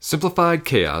Simplified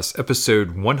Chaos,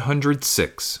 episode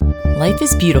 106. Life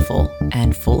is beautiful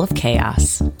and full of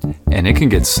chaos. And it can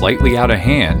get slightly out of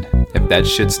hand if that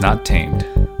shit's not tamed.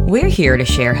 We're here to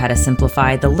share how to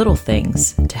simplify the little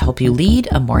things to help you lead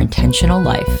a more intentional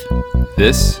life.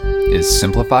 This is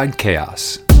Simplified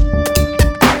Chaos.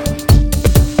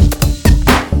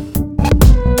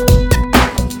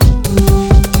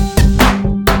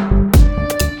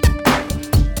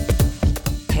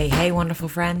 Hey, wonderful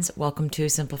friends. Welcome to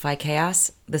Simplify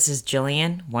Chaos. This is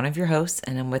Jillian, one of your hosts,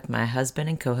 and I'm with my husband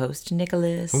and co-host,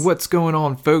 Nicholas. What's going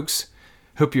on, folks?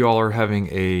 Hope you all are having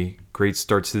a great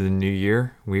start to the new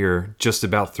year. We are just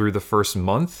about through the first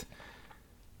month,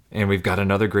 and we've got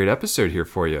another great episode here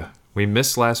for you. We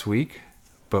missed last week,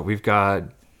 but we've got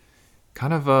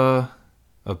kind of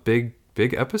a big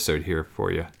episode here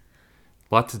for you. A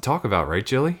lot to talk about, right,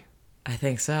 Jilly? I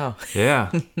think so. Yeah.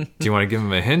 Do you want to give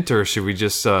him a hint, or should we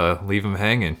just leave him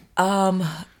hanging?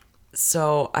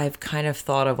 So I've kind of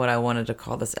thought of what I wanted to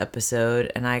call this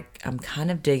episode, and I'm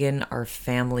kind of digging our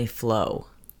family flow.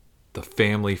 The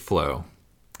family flow.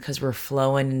 Because we're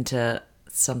flowing into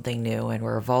something new and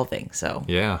we're evolving. So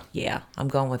yeah, I'm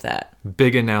going with that.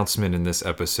 Big announcement in this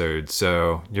episode,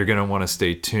 so you're going to want to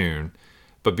stay tuned.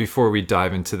 But before we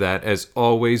dive into that, as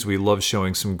always, we love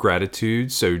showing some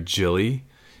gratitude. So Jilly,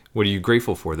 what are you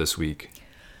grateful for this week?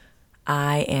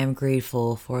 I am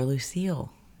grateful for Lucille.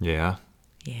 Yeah?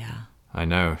 Yeah. I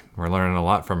know. We're learning a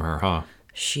lot from her, huh?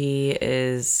 She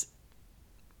is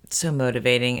so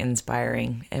motivating,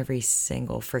 inspiring every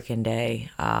single freaking day.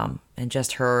 And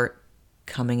just her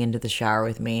coming into the shower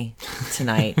with me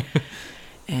tonight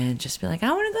and just be like,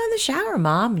 I want to go in the shower,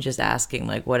 Mom. And just asking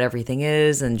like what everything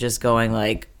is and just going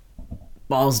like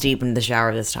balls deep into the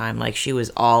shower this time. Like she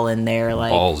was all in there,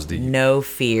 like balls deep. No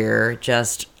fear.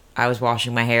 Just I was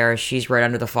washing my hair. She's right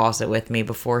under the faucet with me.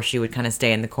 Before she would kind of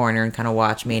stay in the corner and kind of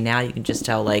watch me. Now you can just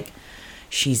tell like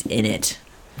she's in it.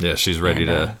 Yeah, she's ready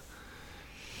to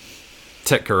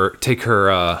take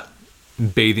her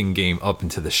bathing game up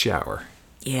into the shower.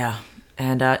 Yeah.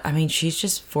 And I mean, she's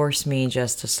just forced me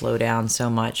just to slow down so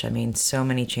much. I mean, so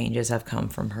many changes have come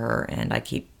from her, and I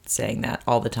keep saying that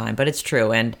all the time, but it's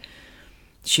true. And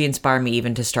she inspired me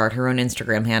even to start her own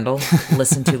Instagram handle,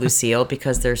 Listen to Lucille,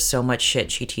 because there's so much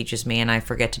shit she teaches me and I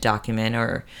forget to document,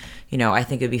 or, you know, I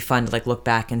think it'd be fun to like look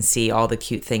back and see all the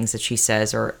cute things that she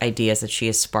says or ideas that she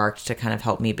has sparked to kind of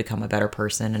help me become a better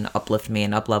person and uplift me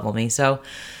and up-level me. So,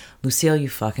 Lucille, you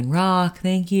fucking rock.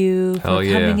 Thank you for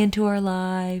coming into our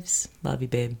lives. Love you,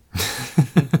 babe.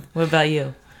 What about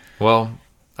you? Well,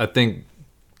 I think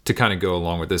to kind of go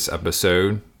along with this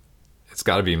episode, it's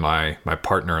got to be my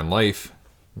partner in life.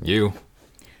 You.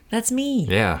 That's me.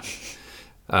 Yeah.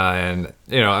 And,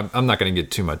 you know, I'm not going to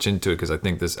get too much into it because I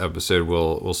think this episode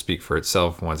will speak for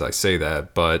itself once I say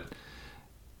that. But,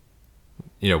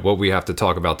 you know, what we have to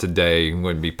talk about today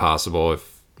wouldn't be possible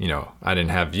if, you know, I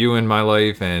didn't have you in my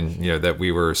life, and, you know, that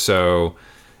we were so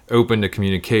open to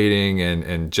communicating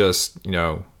and just, you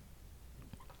know,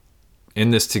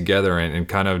 in this together and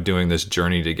kind of doing this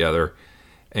journey together.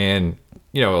 And,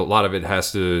 you know, a lot of it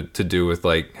has to do with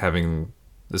like having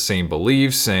the same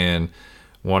beliefs and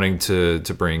wanting to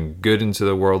bring good into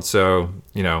the world. So,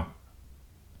 you know,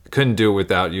 couldn't do it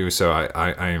without you. So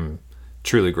I am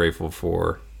truly grateful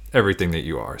for everything that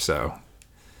you are. So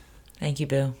thank you,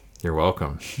 Boo. You're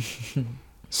welcome.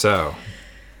 So,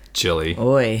 Jilly.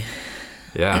 Oi.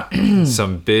 Yeah.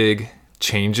 Some big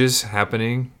changes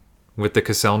happening with the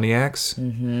Koselniaks.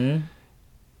 Mm-hmm.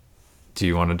 Do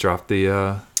you want to drop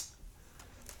the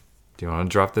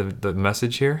the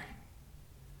message here?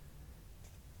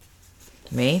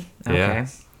 Me? Okay. Yeah.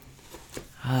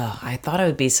 Oh, I thought it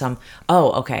would be some...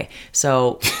 Oh, okay.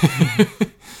 So,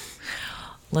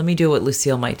 let me do what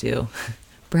Lucille might do.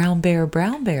 Brown bear,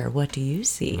 what do you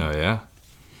see? Oh, yeah?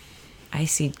 I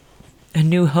see a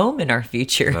new home in our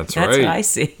future. That's right. That's what I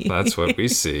see. That's what we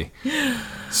see.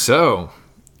 So,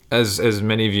 as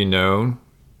many of you know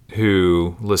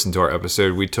who listened to our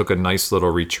episode, we took a nice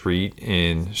little retreat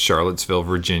in Charlottesville,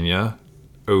 Virginia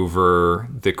over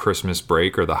the Christmas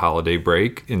break or the holiday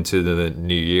break into the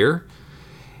new year.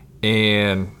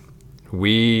 And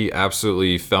we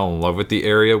absolutely fell in love with the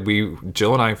area.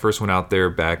 Jill and I first went out there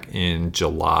back in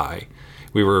July.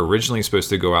 We were originally supposed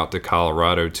to go out to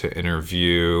Colorado to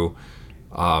interview,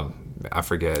 I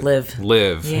forget.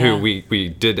 Liv, yeah. Who we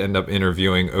did end up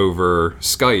interviewing over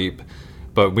Skype.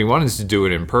 But we wanted to do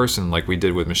it in person like we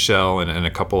did with Michelle and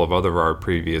a couple of other our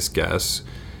previous guests.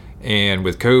 And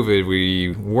with COVID,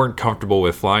 we weren't comfortable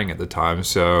with flying at the time.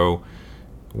 So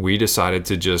we decided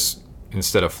to just,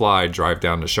 instead of fly, drive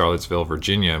down to Charlottesville,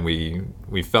 Virginia. And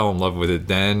we fell in love with it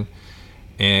then.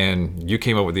 and you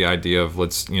came up with the idea of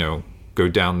let's, go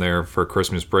down there for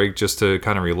Christmas break just to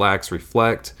kind of relax,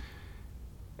 reflect.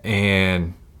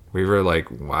 And we were like,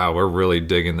 wow, we're really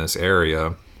digging this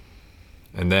area.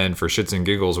 And then for shits and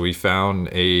giggles, we found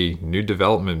a new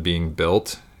development being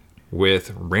built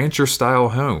with rancher style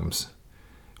homes,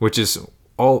 which is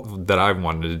all that I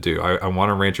wanted to do. I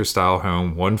want a rancher style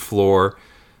home, 1 floor,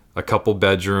 a couple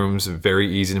bedrooms,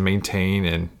 very easy to maintain.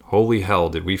 And holy hell,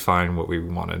 did we find what we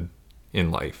wanted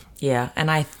in life. Yeah.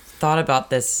 And I thought about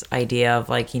this idea of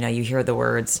like, you hear the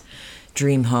words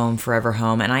dream home, forever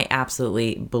home. And I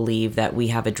absolutely believe that we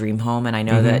have a dream home. And I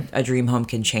know that a dream home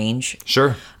can change.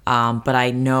 Sure. But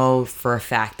I know for a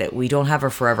fact that we don't have a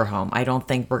forever home. I don't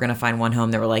think we're going to find one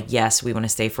home that we're like, yes, we want to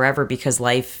stay forever, because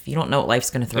life, you don't know what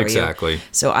life's going to throw you. Exactly.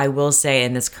 So I will say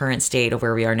in this current state of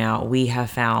where we are now, we have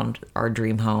found our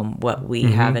dream home, what we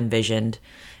have envisioned.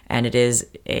 And it is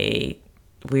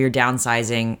we are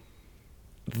downsizing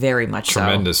very much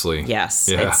tremendously. So. Yes.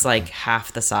 Yeah. It's like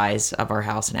half the size of our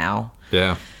house now.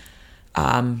 Yeah.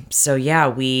 So yeah,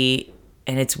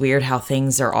 and it's weird how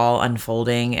things are all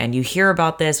unfolding, and you hear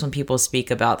about this when people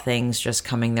speak about things just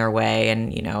coming their way,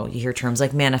 and you hear terms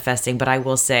like manifesting, but I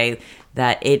will say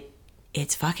that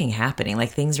it's fucking happening.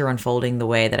 Like things are unfolding the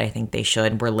way that I think they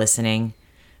should. We're listening.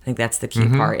 I think that's the key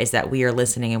part, is that we are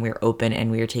listening and we're open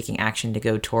and we are taking action to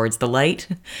go towards the light.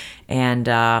 And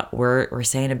we're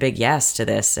saying a big yes to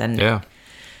this. And yeah,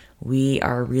 we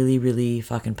are really, really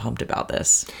fucking pumped about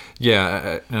this.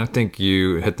 Yeah, and I think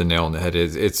you hit the nail on the head.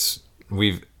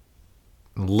 We've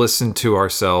listened to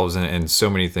ourselves, and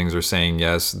so many things are saying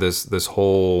yes. This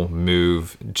whole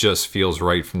move just feels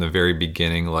right from the very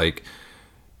beginning. Like,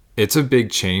 it's a big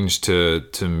change to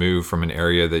move from an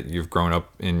area that you've grown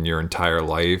up in your entire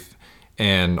life,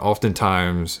 and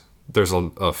oftentimes there's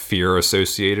a fear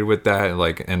associated with that.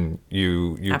 Like, and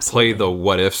you play the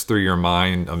what ifs through your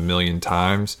mind a million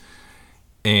times,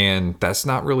 and that's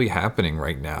not really happening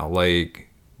right now. Like,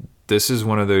 this is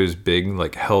one of those big,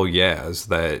 like, hell yeahs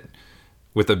that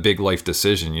with a big life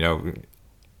decision,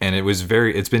 and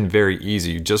it's been very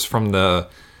easy just from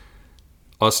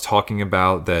us talking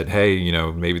about that, hey,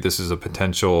 maybe this is a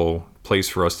potential place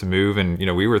for us to move. And,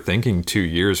 we were thinking 2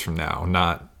 years from now,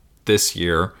 not this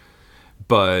year,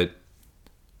 but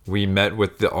we met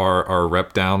with our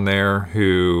rep down there,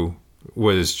 who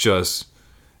was just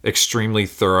extremely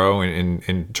thorough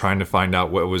in trying to find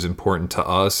out what was important to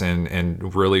us,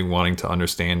 and really wanting to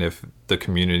understand if the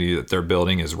community that they're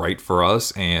building is right for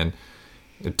us. And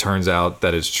it turns out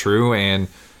that it's true. And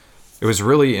it was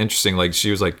really interesting. Like, she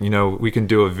was like, we can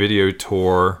do a video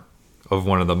tour of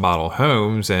one of the model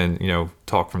homes and,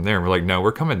 talk from there. And we're like, no,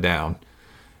 we're coming down.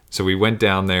 So we went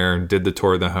down there and did the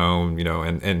tour of the home,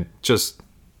 and just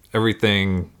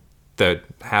everything that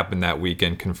happened that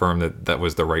weekend confirmed that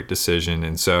was the right decision.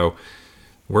 And so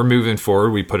we're moving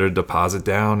forward. We put a deposit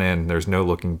down, and there's no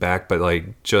looking back. But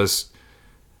like, just,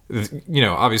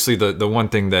 obviously the one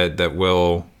thing that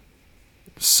will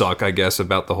suck, I guess,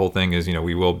 about the whole thing is,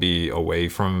 we will be away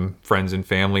from friends and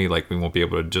family. Like, we won't be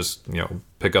able to just,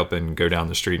 pick up and go down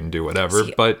the street and do whatever.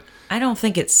 See, but I don't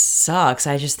think it sucks.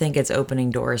 I just think it's opening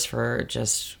doors for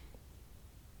just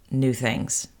new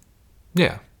things.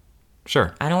 Yeah,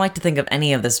 sure. I don't like to think of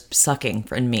any of this sucking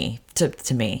to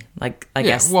me. Like, I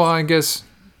guess. Well, I guess,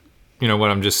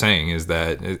 what I'm just saying is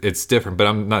that it's different, but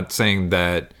I'm not saying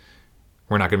that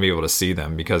we're not going to be able to see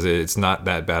them, because it's not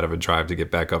that bad of a drive to get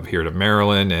back up here to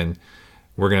Maryland, and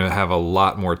we're going to have a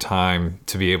lot more time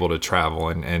to be able to travel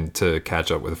and to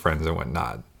catch up with friends and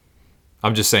whatnot.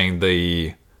 I'm just saying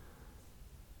the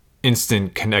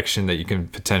instant connection that you can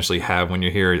potentially have when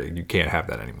you're here, you can't have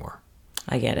that anymore.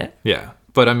 I get it. Yeah.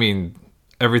 But I mean,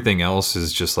 everything else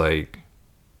is just like,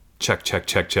 check, check,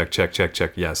 check, check, check, check,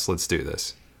 check. Yes, let's do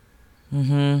this.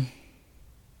 Mm-hmm.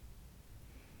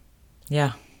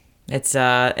 Yeah. It's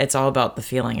all about the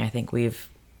feeling. I think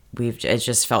it's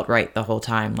just felt right the whole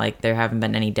time. Like, there haven't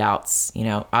been any doubts.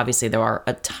 Obviously there are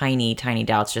a tiny, tiny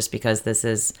doubts, just because this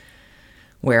is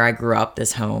where I grew up,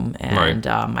 this home, and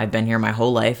right. I've been here my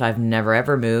whole life. I've never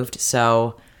ever moved.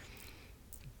 So,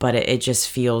 but it just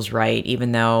feels right.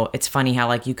 Even though it's funny how,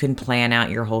 like, you can plan out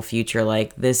your whole future.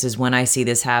 Like, this is when I see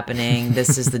this happening.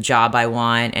 This is the job I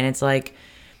want. And it's like,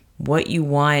 what you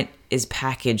want is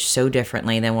packaged so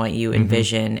differently than what you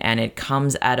envision. And it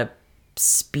comes at a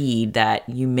speed that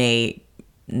you may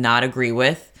not agree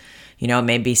with. It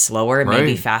may be slower, it may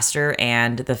be faster.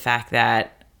 And the fact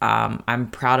that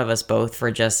I'm proud of us both for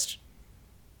just,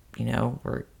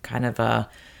 we're kind of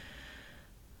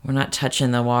we're not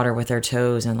touching the water with our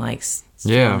toes and like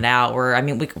Yeah. it out. Or, I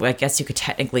mean, I guess you could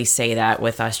technically say that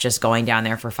with us just going down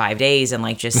there for 5 days and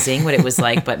like just seeing what it was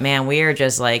like. But man, we are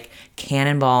just like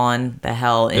cannonballing the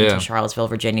hell into Charlottesville,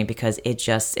 Virginia, because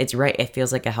it's right. It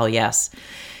feels like a hell yes.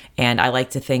 And I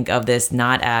like to think of this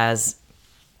not as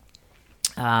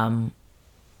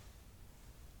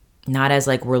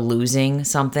like we're losing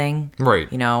something.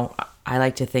 Right. You know, I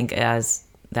like to think as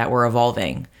that we're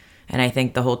evolving. And I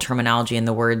think the whole terminology and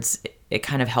the words, it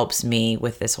kind of helps me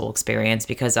with this whole experience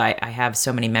because I have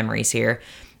so many memories here.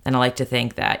 And I like to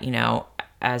think that, you know,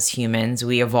 as humans,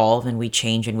 we evolve and we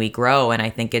change and we grow. And I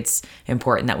think it's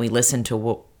important that we listen to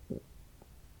what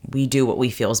we do, what we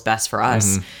feel is best for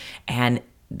us. Mm-hmm. And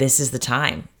this is the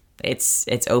time. It's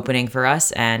opening for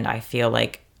us. And I feel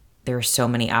like there are so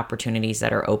many opportunities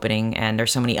that are opening and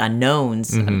there's so many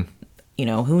unknowns. Mm-hmm. You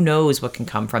know, who knows what can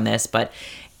come from this, but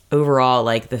overall,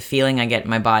 like the feeling I get in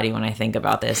my body when I think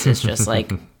about this is just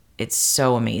like, it's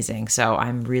so amazing. So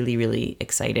I'm really, really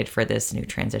excited for this new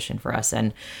transition for us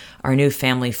and our new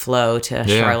family flow to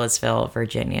Charlottesville,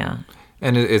 Virginia.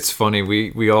 And it's funny,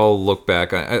 we all look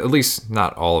back, at least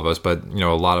not all of us, but, you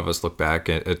know, a lot of us look back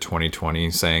at 2020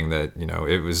 saying that, you know,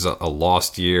 it was a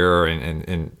lost year.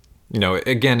 And you know,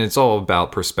 again, it's all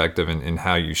about perspective and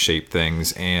how you shape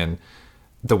things. And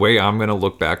the way I'm going to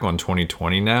look back on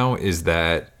 2020 now is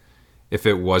that if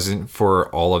it wasn't for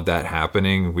all of that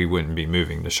happening, we wouldn't be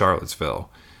moving to Charlottesville.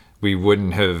 We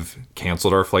wouldn't have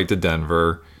canceled our flight to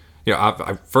Denver. You know,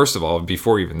 I first of all,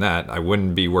 before even that, I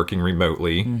wouldn't be working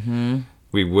remotely. Mm-hmm.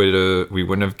 We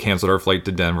wouldn't have canceled our flight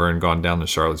to Denver and gone down to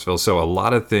Charlottesville. So a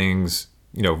lot of things,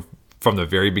 you know, from the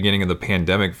very beginning of the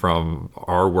pandemic, from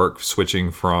our work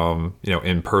switching from, you know,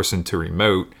 in person to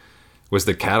remote, was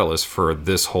the catalyst for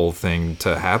this whole thing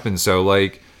to happen. So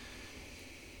like,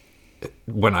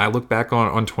 when I look back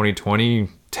on 2020,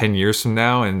 10 years from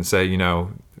now and say, you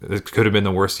know, it could have been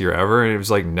the worst year ever. And it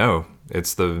was like, no,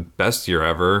 it's the best year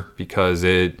ever because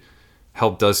it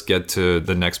helped us get to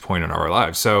the next point in our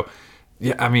lives. So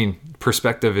yeah, I mean,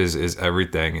 perspective is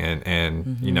everything. And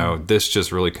mm-hmm. you know, this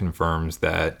just really confirms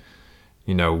that,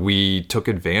 you know, we took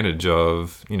advantage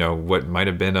of, you know, what might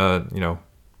have been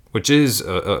which is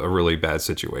a really bad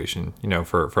situation, you know,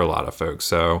 for a lot of folks.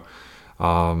 So,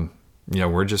 you know,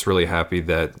 we're just really happy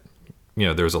that, you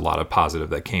know, there's a lot of positive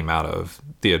that came out of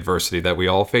the adversity that we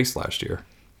all faced last year.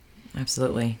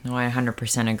 Absolutely. No, I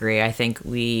 100% agree. I think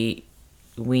we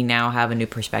now have a new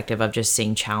perspective of just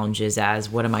seeing challenges as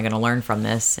what am I going to learn from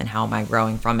this and how am I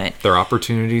growing from it? There are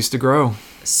opportunities to grow.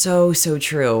 So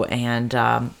true.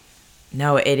 And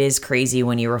no, it is crazy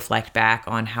when you reflect back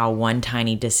on how one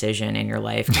tiny decision in your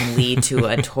life can lead to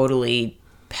a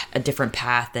different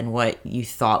path than what you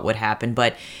thought would happen.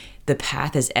 But the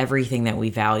path is everything that we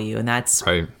value. And that's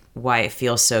right. Why it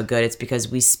feels so good. It's because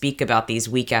we speak about these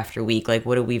week after week. Like,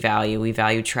 what do we value? We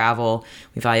value travel.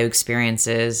 We value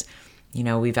experiences. You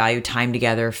know, we value time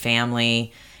together,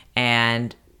 family,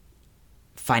 and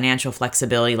financial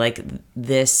flexibility. Like,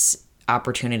 this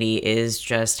opportunity is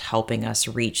just helping us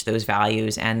reach those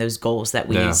values and those goals that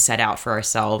we set out for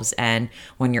ourselves. And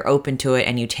when you're open to it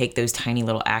and you take those tiny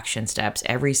little action steps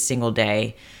every single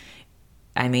day,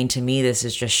 I mean, to me, this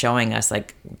is just showing us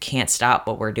like we can't stop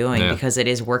what we're doing because it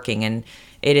is working and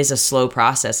it is a slow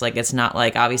process. Like, it's not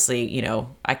like, obviously, you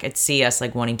know, I could see us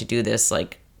like wanting to do this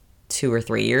like 2 or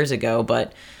 3 years ago,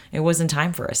 but it wasn't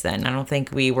time for us then. I don't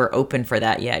think we were open for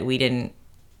that yet. We didn't,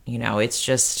 you know, it's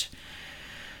just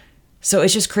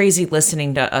crazy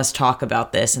listening to us talk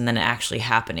about this and then it actually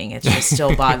happening. It's just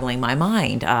still boggling my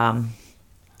mind.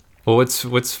 Well,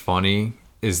 what's funny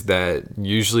is that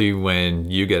usually when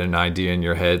you get an idea in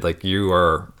your head, like you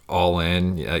are all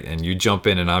in and you jump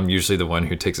in, and I'm usually the one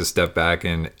who takes a step back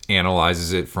and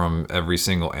analyzes it from every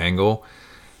single angle.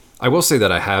 I will say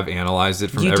that I have analyzed it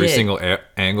from every single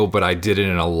angle, but I did it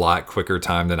in a lot quicker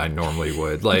time than I normally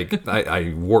would. Like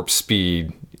I warp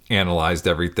speed analyzed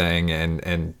everything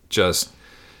and just,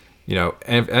 you know,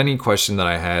 any question that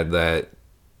I had that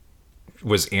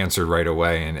was answered right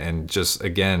away. And just,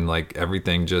 again, like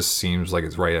everything just seems like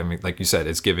it's right. I mean, like you said,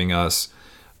 it's giving us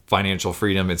financial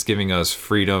freedom. It's giving us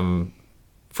freedom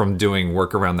from doing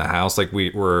work around the house. Like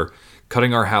we're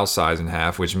cutting our house size in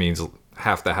half, which means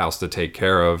half the house to take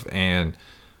care of. And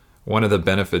one of the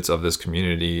benefits of this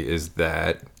community is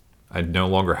that I no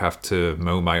longer have to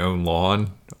mow my own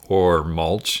lawn or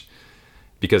mulch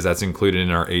because that's included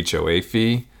in our HOA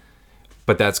fee.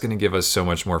 But that's going to give us so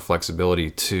much more flexibility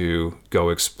to go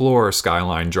explore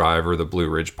Skyline Drive or the Blue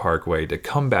Ridge Parkway, to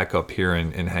come back up here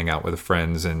and hang out with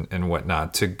friends and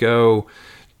whatnot, to go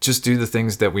just do the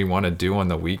things that we want to do on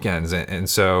the weekends. And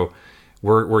so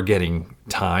we're getting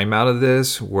time out of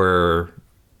this. We're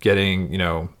getting, you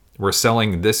know, we're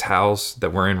selling this house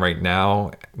that we're in right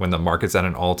now when the market's at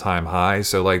an all-time high.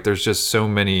 So like there's just so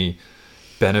many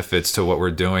benefits to what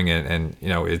we're doing, and you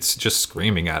know, it's just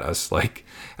screaming at us. Like,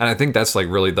 and I think that's like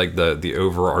really like the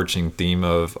overarching theme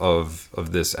of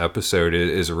this episode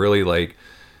is really like,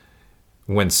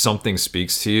 when something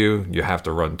speaks to you, you have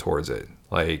to run towards it.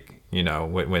 Like, you know,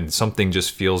 when something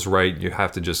just feels right, you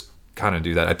have to just kind of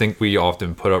do that. I think we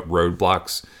often put up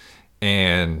roadblocks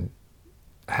and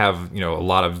have, you know, a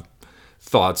lot of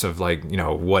thoughts of like, you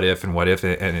know, what if,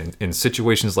 and in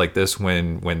situations like this,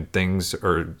 when things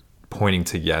are pointing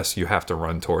to yes, you have to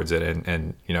run towards it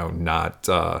and you know, not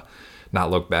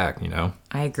look back, you know.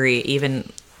 I agree.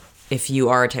 Even if you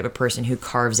are a type of person who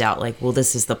carves out like, well,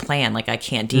 this is the plan, like I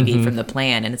can't deviate from the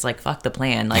plan, and it's like, fuck the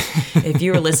plan. Like if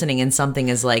you were listening and something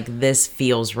is like, this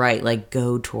feels right, like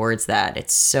go towards that.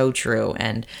 It's so true.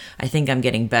 And I think I'm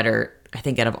getting better. I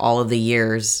think out of all of the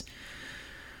years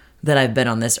that I've been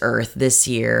on this earth, this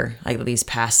year, like these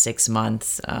past 6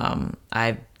 months,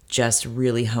 I've just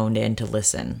really honed in to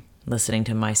listening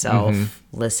to myself,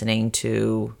 listening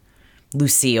to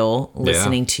Lucille,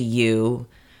 listening to you.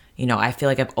 You know, I feel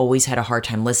like I've always had a hard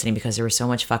time listening because there was so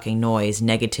much fucking noise,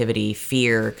 negativity,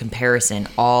 fear, comparison,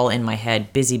 all in my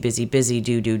head. Busy,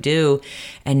 do.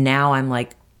 And now I'm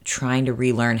like trying to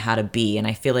relearn how to be. And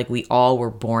I feel like we all were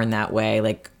born that way.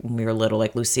 Like when we were little,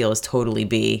 like Lucille is totally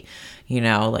be, you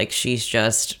know, like she's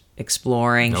just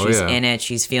exploring. She's in it.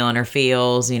 She's feeling her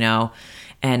feels, you know,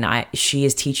 and she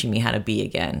is teaching me how to be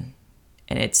again.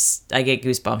 And I get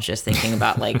goosebumps just thinking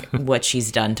about like what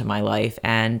she's done to my life.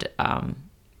 And,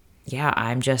 yeah,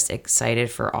 I'm just excited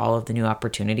for all of the new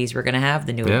opportunities we're going to have,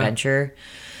 the new adventure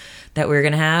that we're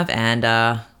going to have. And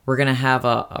we're going to have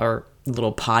our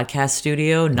little podcast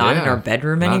studio, not in our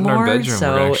bedroom anymore. Not in our bedroom.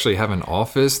 So we actually have an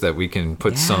office that we can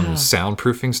put some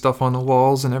soundproofing stuff on the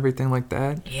walls and everything like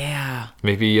that. Yeah.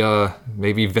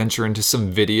 Maybe venture into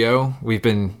some video. We've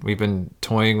been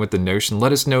toying with the notion.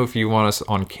 Let us know if you want us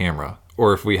on camera.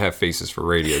 Or if we have faces for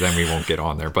radio, then we won't get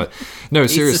on there. But no,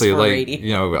 seriously, like radio.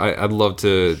 You know, I'd love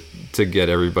to get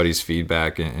everybody's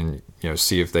feedback and you know,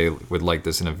 see if they would like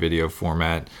this in a video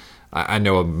format. I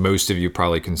know most of you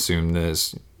probably consume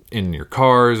this in your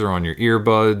cars or on your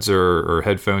earbuds or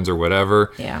headphones or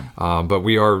whatever. Yeah. But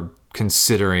we are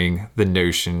considering the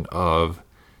notion of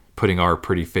putting our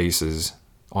pretty faces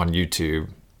on YouTube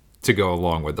to go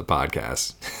along with the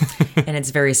podcast. And it's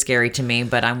very scary to me,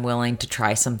 but I'm willing to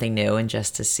try something new and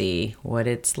just to see what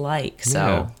it's like.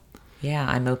 So yeah,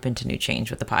 I'm open to new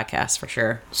change with the podcast for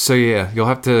sure. So yeah, you'll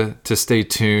have to stay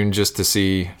tuned just to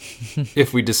see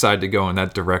if we decide to go in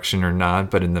that direction or not.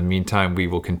 But in the meantime, we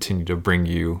will continue to bring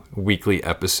you weekly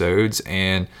episodes,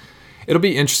 and it'll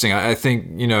be interesting. I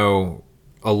think, you know,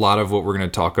 a lot of what we're going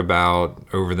to talk about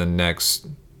over the next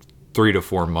 3 to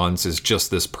 4 months is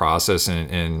just this process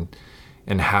and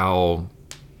how,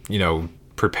 you know,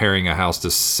 preparing a house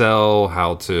to sell,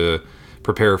 how to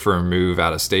prepare for a move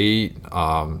out of state.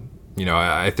 You know,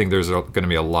 I think there's going to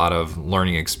be a lot of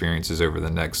learning experiences over the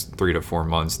next 3 to 4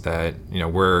 months that, you know,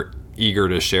 we're eager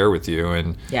to share with you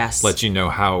and let you know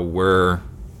how we're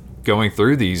going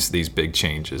through these big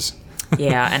changes.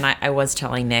 Yeah, and I was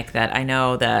telling Nick that I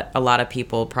know that a lot of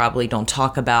people probably don't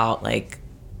talk about like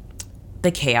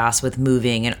the chaos with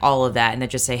moving and all of that, and they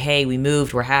just say, hey, we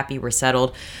moved, we're happy, we're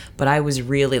settled. But I was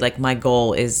really like, my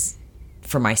goal is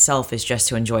for myself is just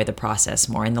to enjoy the process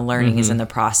more, and the learning is in the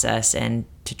process, and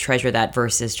to treasure that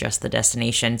versus just the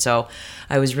destination. So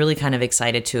I was really kind of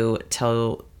excited to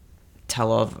tell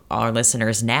of our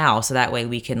listeners now, so that way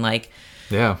we can like,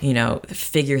 you know,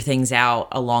 figure things out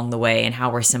along the way and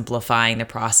how we're simplifying the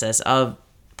process of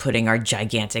putting our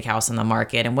gigantic house on the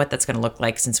market and what that's going to look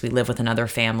like since we live with another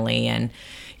family. And,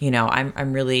 you know,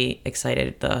 I'm really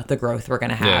excited the growth we're going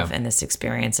to have in this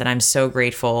experience. And I'm so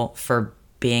grateful for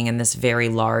being in this very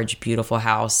large, beautiful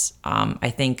house. I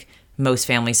think most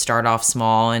families start off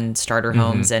small and starter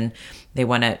homes and they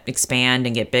want to expand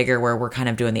and get bigger, where we're kind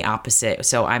of doing the opposite.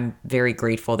 So I'm very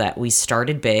grateful that we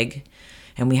started big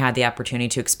and we had the opportunity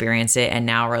to experience it. And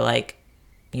now we're like,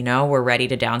 you know, we're ready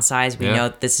to downsize. We know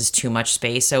this is too much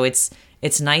space. So it's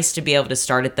nice to be able to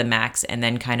start at the max and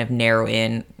then kind of narrow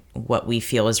in what we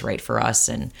feel is right for us.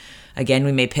 And again,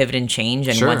 we may pivot and change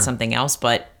and want something else,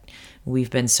 but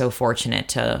we've been so fortunate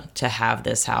to have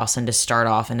this house and to start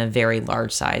off in a very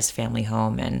large size family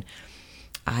home. And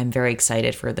I'm very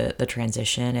excited for the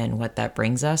transition and what that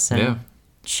brings us and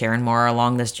sharing more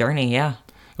along this journey. Yeah.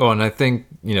 Oh, and I think,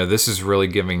 you know, this is really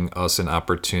giving us an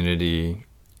opportunity,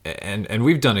 and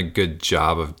we've done a good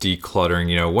job of decluttering.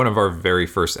 You know, one of our very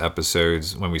first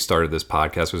episodes when we started this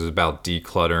podcast was about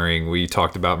decluttering. We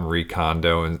talked about Marie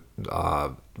Kondo and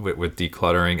with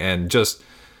decluttering and just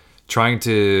trying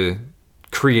to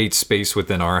create space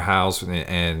within our house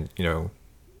and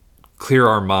clear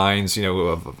our minds.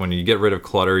 When you get rid of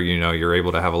clutter, you're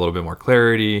able to have a little bit more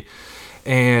clarity,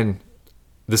 and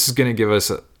this is going to give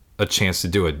us a chance to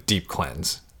do a deep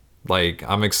cleanse. Like,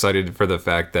 I'm excited for the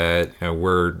fact that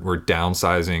we're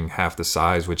downsizing half the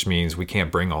size, which means we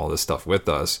can't bring all this stuff with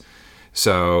us.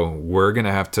 So we're going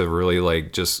to have to really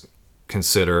just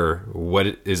consider what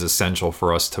is essential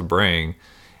for us to bring,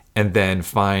 and then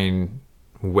find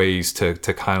ways to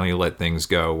kindly let things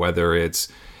go, whether it's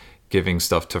giving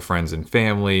stuff to friends and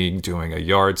family, doing a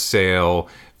yard sale,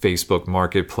 Facebook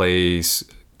Marketplace,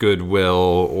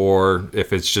 Goodwill, or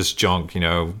if it's just junk,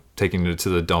 taking it to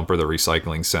the dump or the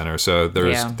recycling center. So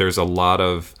there's a lot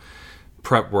of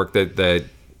prep work that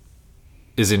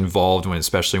is involved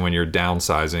especially when you're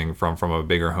downsizing from a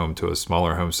bigger home to a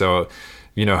smaller home. So,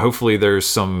 hopefully there's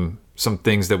some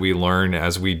things that we learn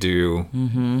as we do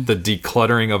the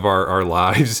decluttering of our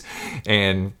lives,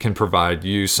 and can provide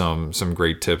you some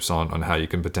great tips on how you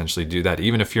can potentially do that.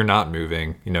 Even if you're not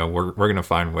moving, we're going to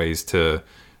find ways to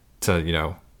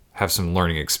have some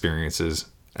learning experiences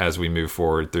as we move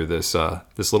forward through this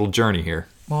little journey here.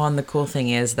 Well, and the cool thing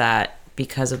is that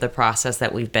because of the process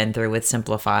that we've been through with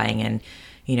simplifying and,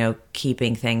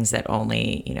 keeping things that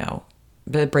only,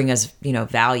 bring us,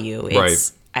 value, it's,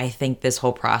 right. I think this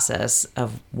whole process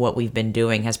of what we've been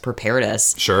doing has prepared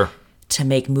us sure to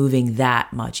make moving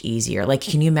that much easier. Like,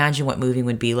 can you imagine what moving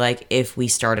would be like if we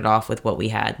started off with what we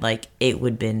had? Like, it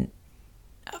would have been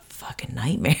a fucking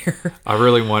nightmare. I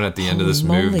really want at the end of this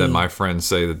move moly. that my friends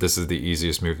say that this is the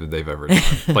easiest move that they've ever done.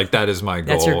 Like, that is my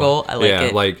goal. That's your goal? I like it.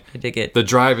 Yeah, like, I dig it. The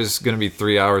drive is going to be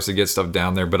 3 hours to get stuff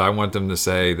down there, but I want them to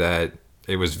say that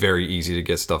it was very easy to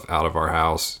get stuff out of our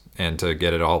house and to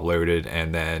get it all loaded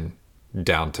and then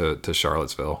down to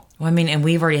Charlottesville. Well, I mean, and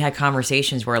we've already had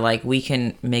conversations where we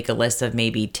can make a list of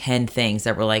maybe 10 things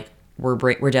that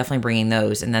we're definitely bringing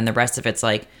those, and then the rest of it's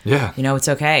it's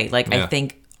okay. I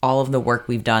think all of the work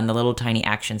we've done, the little tiny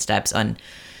action steps on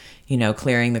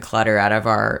clearing the clutter out of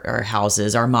our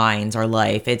houses, our minds, our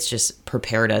life, it's just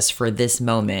prepared us for this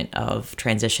moment of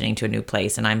transitioning to a new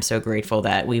place. And I'm so grateful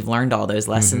that we've learned all those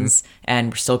lessons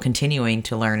and we're still continuing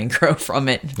to learn and grow from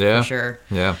it. Yeah, for sure.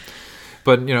 Yeah.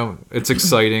 But, it's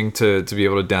exciting to be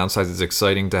able to downsize. It's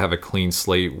exciting to have a clean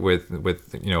slate with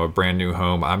a brand new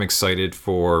home. I'm excited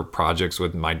for projects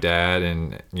with my dad,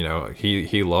 and,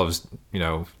 he loves,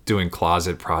 doing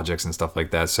closet projects and stuff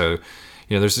like that. So,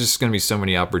 there's just going to be so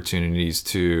many opportunities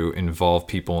to involve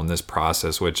people in this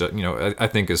process, which, I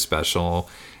think is special.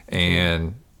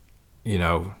 And,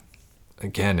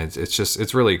 again,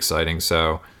 it's really exciting.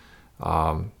 So,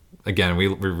 again, we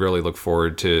really look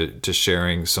forward to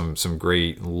sharing some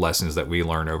great lessons that we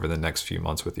learn over the next few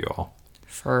months with you all.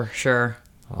 For sure.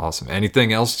 Awesome.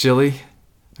 Anything else, Jilly?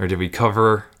 Or did we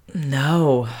cover?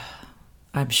 No.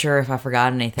 I'm sure if I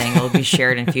forgot anything, it'll be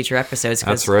shared in future episodes.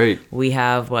 That's right. We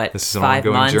have, this is an 5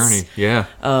 ongoing months journey. Yeah.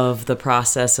 of the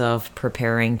process of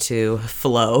preparing to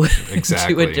flow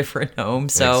Exactly. to a different home.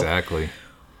 So exactly.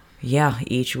 Yeah,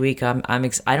 each week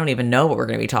I don't even know what we're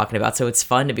going to be talking about, so it's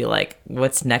fun to be like,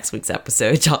 what's next week's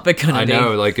episode topic going to be? I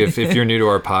know, if you're new to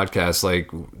our podcast,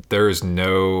 there is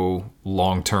no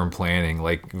long-term planning.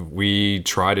 We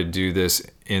try to do this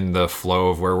in the flow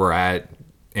of where we're at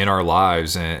in our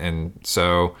lives, and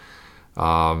so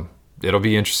it'll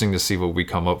be interesting to see what we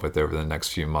come up with over the next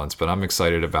few months, but I'm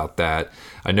excited about that.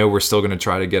 I know we're still going to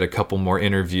try to get a couple more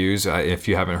interviews. If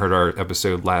you haven't heard our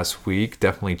episode last week,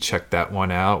 definitely check that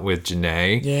one out with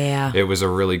Janae. Yeah. It was a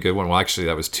really good one. Well, actually,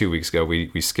 that was 2 weeks ago.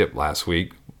 We skipped last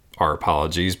week. Our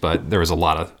apologies, but there was a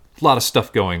lot of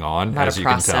stuff going on, as you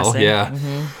can tell. Yeah.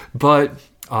 Mm-hmm. But,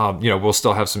 we'll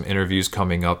still have some interviews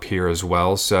coming up here as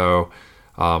well. So,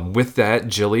 with that,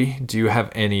 Jilly, do you have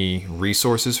any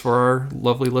resources for our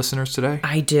lovely listeners today?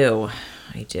 I do.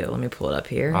 Let me pull it up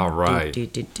here. All right.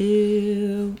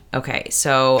 Okay,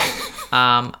 so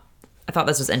I thought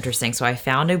this was interesting. So I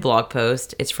found a blog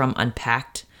post. It's from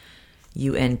Unpacked,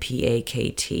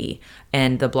 UNPAKT.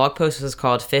 And the blog post was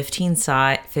called 15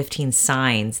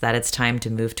 Signs That It's Time to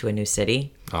Move to a New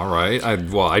City. All right.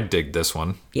 I dig this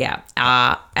one. Yeah.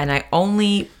 And I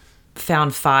only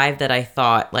found 5 that I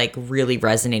thought really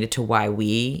resonated to why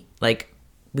we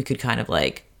could kind of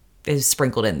it was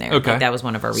sprinkled in there. Okay. That was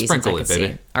one of our reasons. Sprinkle I could it,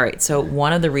 baby. see. All right. So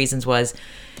one of the reasons was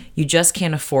you just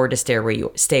can't afford to stay where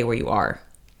you are.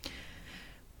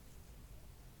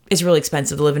 It's really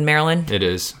expensive to live in Maryland. It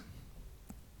is.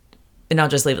 And I'll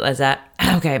just leave it as that.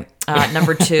 Okay.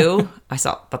 Number 2, I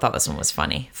thought this one was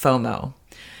funny. FOMO.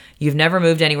 You've never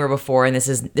moved anywhere before, and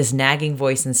this nagging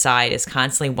voice inside is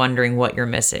constantly wondering what you're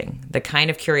missing. The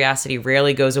kind of curiosity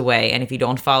rarely goes away, and if you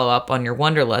don't follow up on your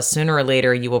wanderlust, sooner or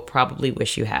later you will probably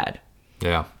wish you had.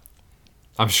 Yeah.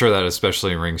 I'm sure that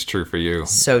especially rings true for you.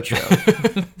 So true.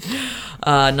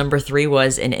 Number 3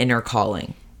 was an inner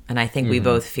calling. And I think we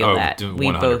both feel that. 100%.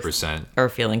 We both are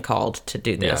feeling called to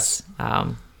do this.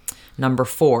 Yes. Number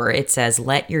 4, it says,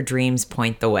 let your dreams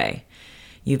point the way.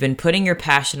 You've been putting your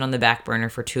passion on the back burner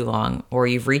for too long, or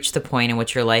you've reached the point in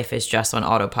which your life is just on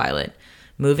autopilot.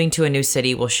 Moving to a new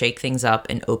city will shake things up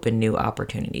and open new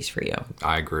opportunities for you.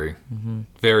 I agree.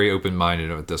 Very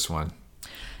open-minded with this one.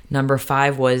 Number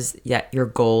 5 was that your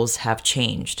goals have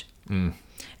changed.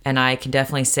 And I can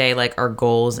definitely say like our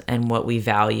goals and what we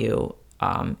value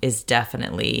is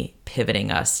definitely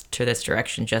pivoting us to this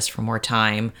direction, just for more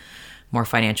time, more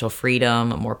financial freedom,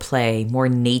 more play, more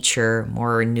nature,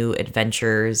 more new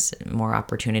adventures, more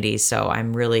opportunities. So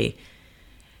I'm really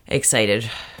excited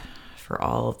for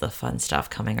all of the fun stuff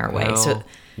coming our way. So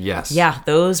yes. Yeah,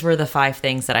 those were the 5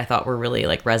 things that I thought were really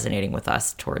like resonating with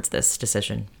us towards this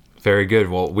decision. Very good.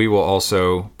 Well, we will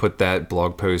also put that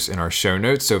blog post in our show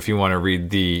notes. So if you want to read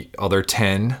the other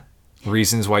 10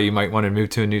 reasons why you might want to move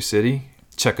to a new city,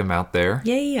 check them out there.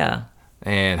 Yeah.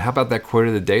 And how about that quote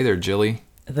of the day there, Jilly?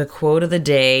 The quote of the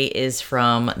day is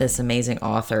from this amazing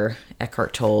author,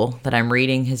 Eckhart Tolle, that I'm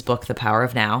reading his book, The Power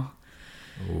of Now.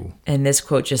 Ooh. And this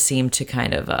quote just seemed to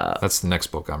kind of... That's the next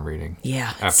book I'm reading.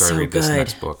 Yeah, After so I read good. this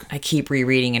next book. I keep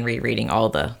rereading and rereading all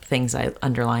the things I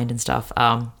underlined and stuff.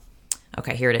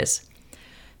 Okay, here it is.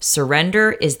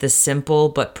 Surrender is the simple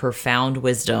but profound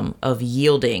wisdom of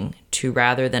yielding to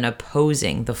rather than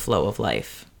opposing the flow of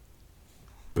life.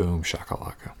 Boom,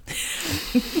 shakalaka.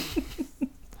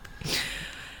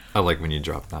 I like when you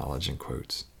drop knowledge in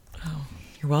quotes. Oh,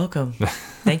 you're welcome.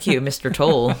 Thank you, Mr.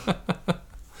 Toll,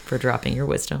 for dropping your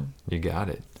wisdom. You got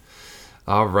it.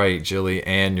 All right, Jilly,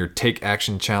 and your take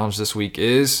action challenge this week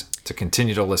is to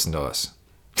continue to listen to us.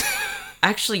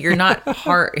 Actually, you're not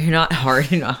hard. You're not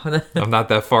hard. I'm not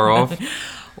that far off.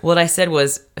 What I said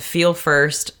was feel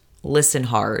first, listen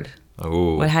hard.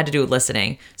 Oh. What had to do with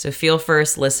listening. So feel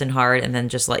first, listen hard, and then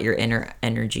just let your inner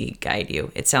energy guide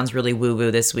you. It sounds really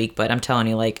woo-woo this week, but I'm telling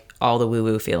you, like, all the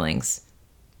woo-woo feelings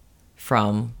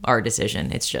from our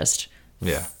decision. It's just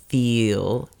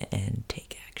feel and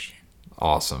take action.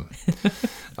 Awesome.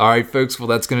 All right, folks. Well,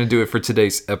 that's going to do it for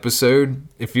today's episode.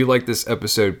 If you like this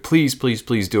episode, please, please,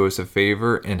 please do us a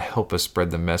favor and help us spread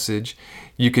the message.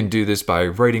 You can do this by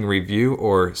writing a review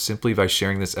or simply by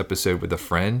sharing this episode with a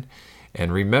friend.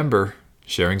 And remember,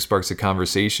 sharing sparks a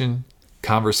conversation.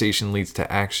 Conversation leads to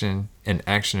action, and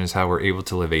action is how we're able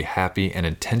to live a happy and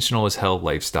intentional as hell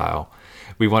lifestyle.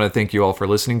 We want to thank you all for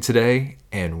listening today,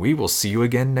 and we will see you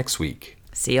again next week.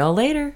 See y'all later.